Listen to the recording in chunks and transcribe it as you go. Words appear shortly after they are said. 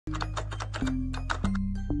Guys,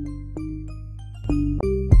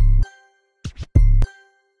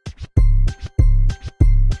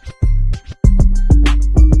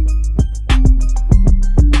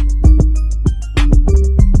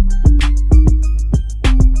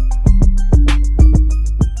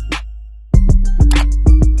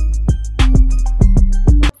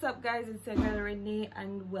 it's your girl Renee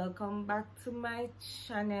and welcome back to my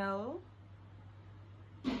channel.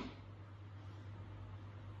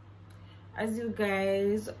 As you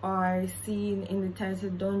guys are seeing in the title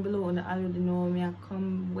down below, and I already know me I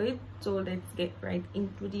come with, so let's get right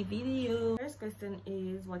into the video. First question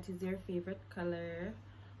is, what is your favorite color?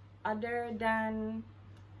 Other than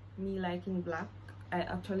me liking black, I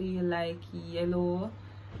actually like yellow.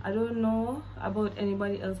 I don't know about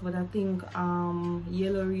anybody else, but I think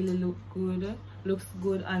yellow really looks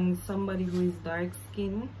good on somebody who is dark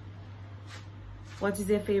skinned. What is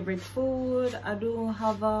your favorite food?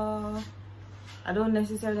 I don't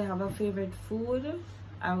necessarily have a favorite food.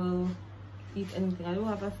 I will eat anything. I don't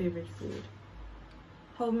have a favorite food.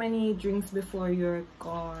 How many drinks before you're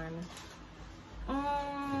gone?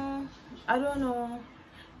 I don't know,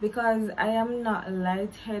 because I am not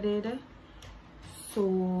lightheaded,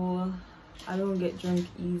 so I don't get drunk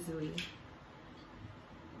easily.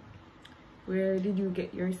 Where did you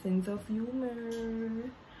get your sense of humor?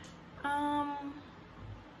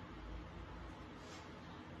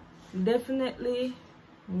 Definitely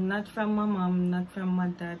not from my mom, not from my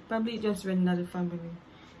dad, probably just random the family.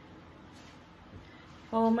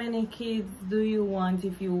 How many kids do you want,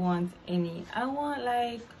 if you want any? I want,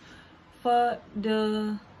 like, for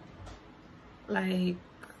the, like,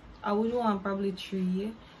 I would want probably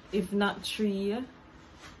 3, if not 3,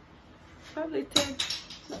 probably 10.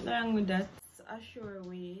 Nothing wrong with that. It's a sure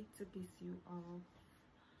way to piss you off.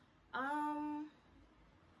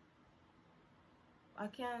 I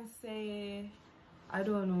can't say, I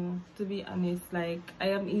don't know, to be honest. Like, I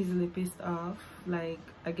am easily pissed off. Like,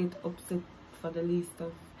 I get upset for the least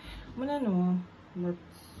of, I don't know, but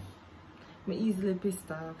I'm easily pissed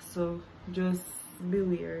off, so just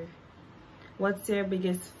beware. What's your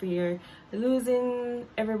biggest fear? Losing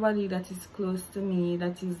everybody that is close to me.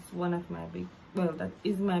 That is one of my that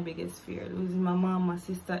is my biggest fear. Losing my mom, my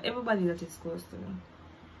sister, everybody that is close to me.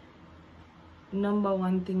 Number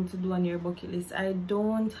one thing to do on your bucket list. I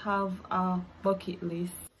don't have a bucket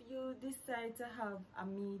list. If you decide to have a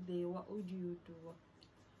me day, what would you do?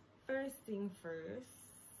 First thing first,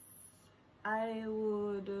 I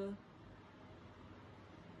would,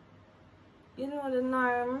 you know, the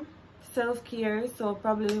norm, self-care. So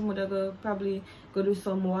probably go do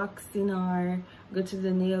some waxing, or go to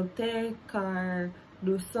the nail tech, or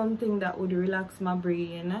do something that would relax my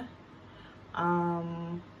brain.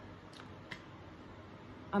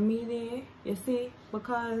 I mean, you see,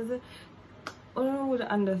 because I don't would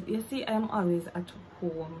understand. You see, I am always at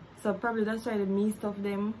home, so probably that's why the me stuff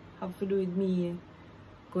them have to do with me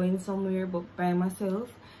going somewhere, but by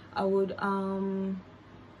myself. I would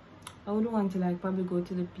want to, like, probably go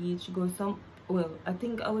to the beach, I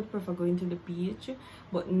think I would prefer going to the beach,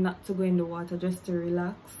 but not to go in the water, just to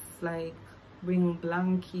relax, like bring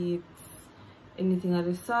blankets, anything of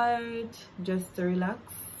the sort, just to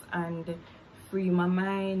relax and free my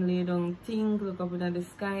mind, lay down, think, look up at the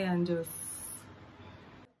sky, and just.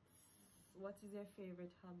 What is your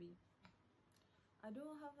favorite hobby? I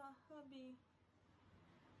don't have a hobby.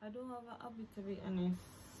 I don't have a hobby, to be honest.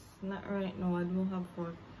 Not right now. I don't have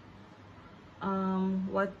one.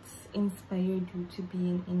 What inspired you to be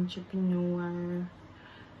an entrepreneur?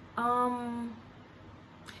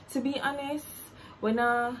 To be honest, when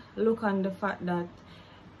I look on the fact that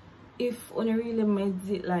if one really makes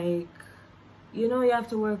it, like, you know, you have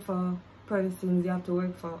to work for persons, you have to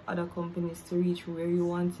work for other companies to reach where you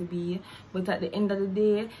want to be, but at the end of the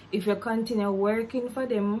day, if you continue working for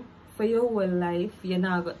them for your whole life, you're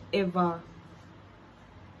not gonna ever.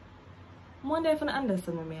 One day, if you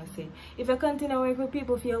understand what I say, if you continue working with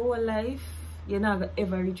people for your whole life, you're not gonna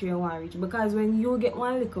ever reach where you want to reach. Because when you get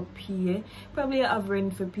one little pay, probably you have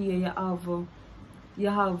rent for pay, you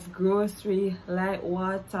have grocery, light,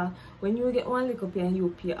 water. When you get one little pay and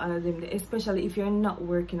you pay all of them, especially if you're not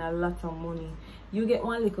working a lot of money, you get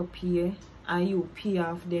one little pay and you pay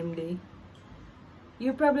off them day.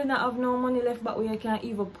 You probably not have no money left, but where you can't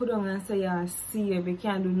even put on and say you're saved, you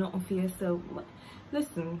can't do nothing for yourself. But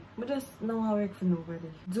listen, I just don't want to work for nobody.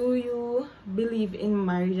 Do you believe in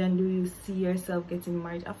marriage, and do you see yourself getting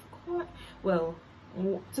married? Of course. Well,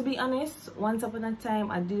 to be honest, once upon a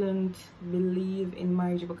time I didn't believe in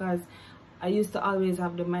marriage, because I used to always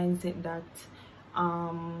have the mindset that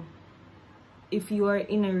if you are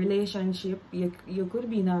in a relationship, you could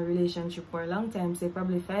be in a relationship for a long time, say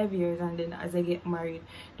probably 5 years, and then as I get married,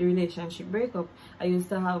 the relationship break up. I used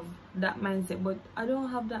to have that mindset, but I don't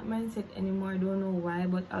have that mindset anymore. I don't know why,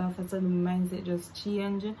 but all of a sudden my mindset just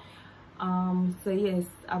changed. So yes,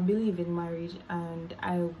 I believe in marriage, and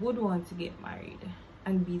I would want to get married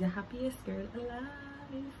and be the happiest girl alive.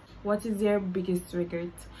 What is your biggest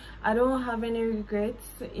regret? I don't have any regrets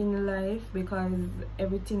in life because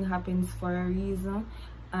everything happens for a reason,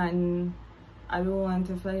 and I don't want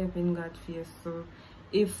to fly up in God's face. So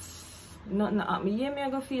if nothing happen, yeah, me I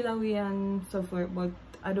go feel away and so forth, but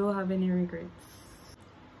I don't have any regrets.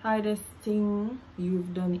 Hardest thing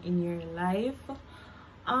you've done in your life?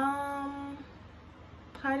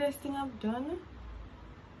 Hardest thing I've done?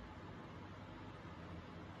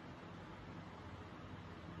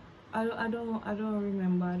 I don't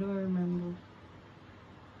remember.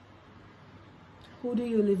 Who do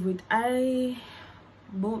you live with?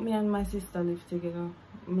 Both me and my sister live together.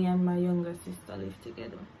 Me and my younger sister live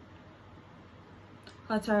together.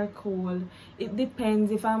 Hot or cold? It depends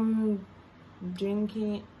if I'm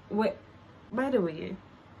drinking. Wait, by the way,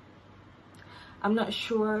 I'm not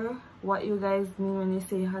sure what you guys mean when you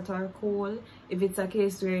say hot or cold. If it's a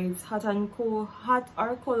case where it's hot or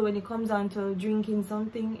cold when it comes down to drinking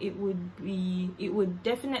something, it would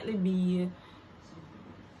definitely be,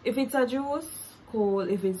 if it's a juice, cold.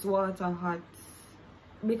 If it's water, hot.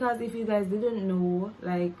 Because if you guys didn't know,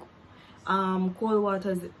 like cold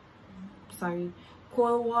water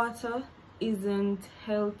isn't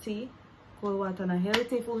healthy. Cold water not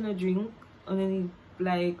healthy if you wanna drink. Only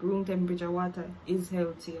like room temperature water is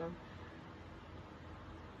healthier.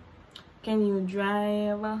 Can you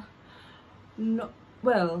drive? No.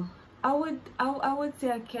 Well, I would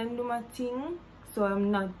say I can do my thing, so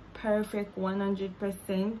I'm not perfect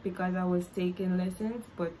 100% because I was taking lessons,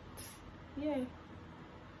 but yeah,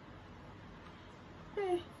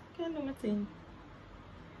 can do my thing.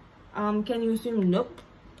 Can you swim? Nope.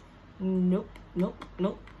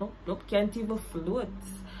 Can't even float.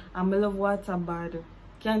 I love water bad.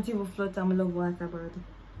 Can't even float. I love water bad.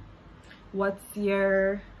 What's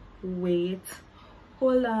your weight?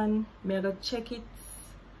 Hold on, me I go check it.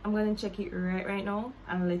 I'm gonna check it right now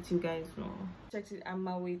and let you guys know. Check it, and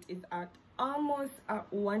my weight is at almost at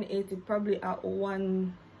 180, probably at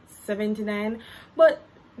 179. But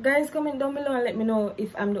guys, comment down below and let me know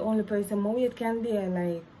if I'm the only person. My weight can be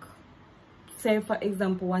like, say for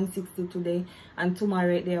example 160 today and tomorrow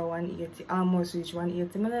right there 180, almost reach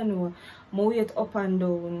 180. I don't know, my weight up and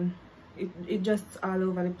down, it just all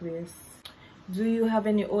over the place. Do you have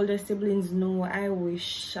any older siblings? No, I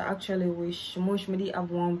actually wish. Much me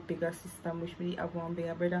have one bigger sister, much me have one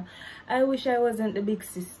bigger brother. I wish I wasn't the big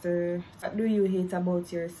sister. What do you hate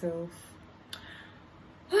about yourself?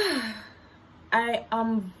 I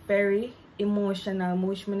am very emotional.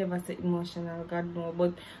 Much me never say emotional, God no,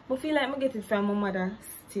 but I feel like I get it from my mother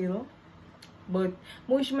still. But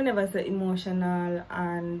much me never say emotional,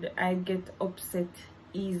 and I get upset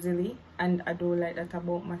easily, and I don't like that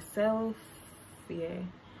about myself. Yeah,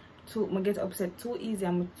 I get upset too easy.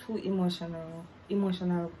 I'm too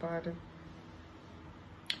emotional part.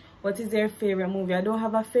 What is your favorite movie? I don't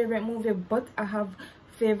have a favorite movie, but I have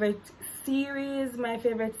favorite series. My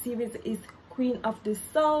favorite series is Queen of the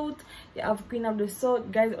South. You have Queen of the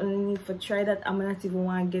South, guys. Only need to try that. I'm not even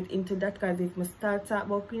want to get into that because if I start talk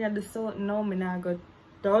about Queen of the South, no, me not got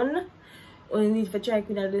done. Only need to try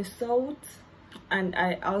Queen of the South, and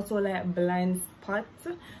I also like Blind Spot.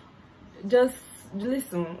 Just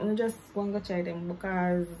listen, I'm just going to go try them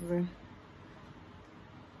because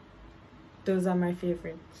those are my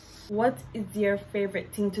favorites. What is your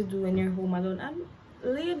favorite thing to do when you're home alone? And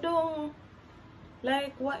lay down.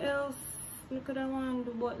 Like, what else could I want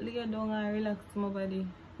to do but lay down and relax my body?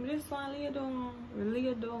 I just want to lay down,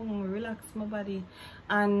 relax my body,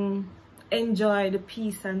 and enjoy the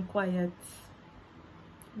peace and quiet.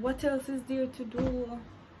 What else is there to do?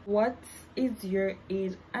 What is your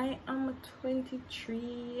age? I am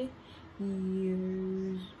 23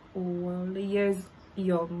 years old. Years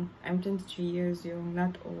young. I'm 23 years young,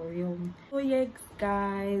 not old, young. So yes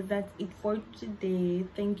guys, that's it for today.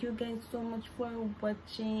 Thank you guys so much for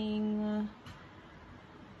watching.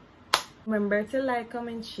 Remember to like,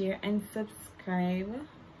 comment, share, and subscribe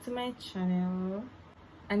to my channel,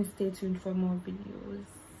 and stay tuned for more videos.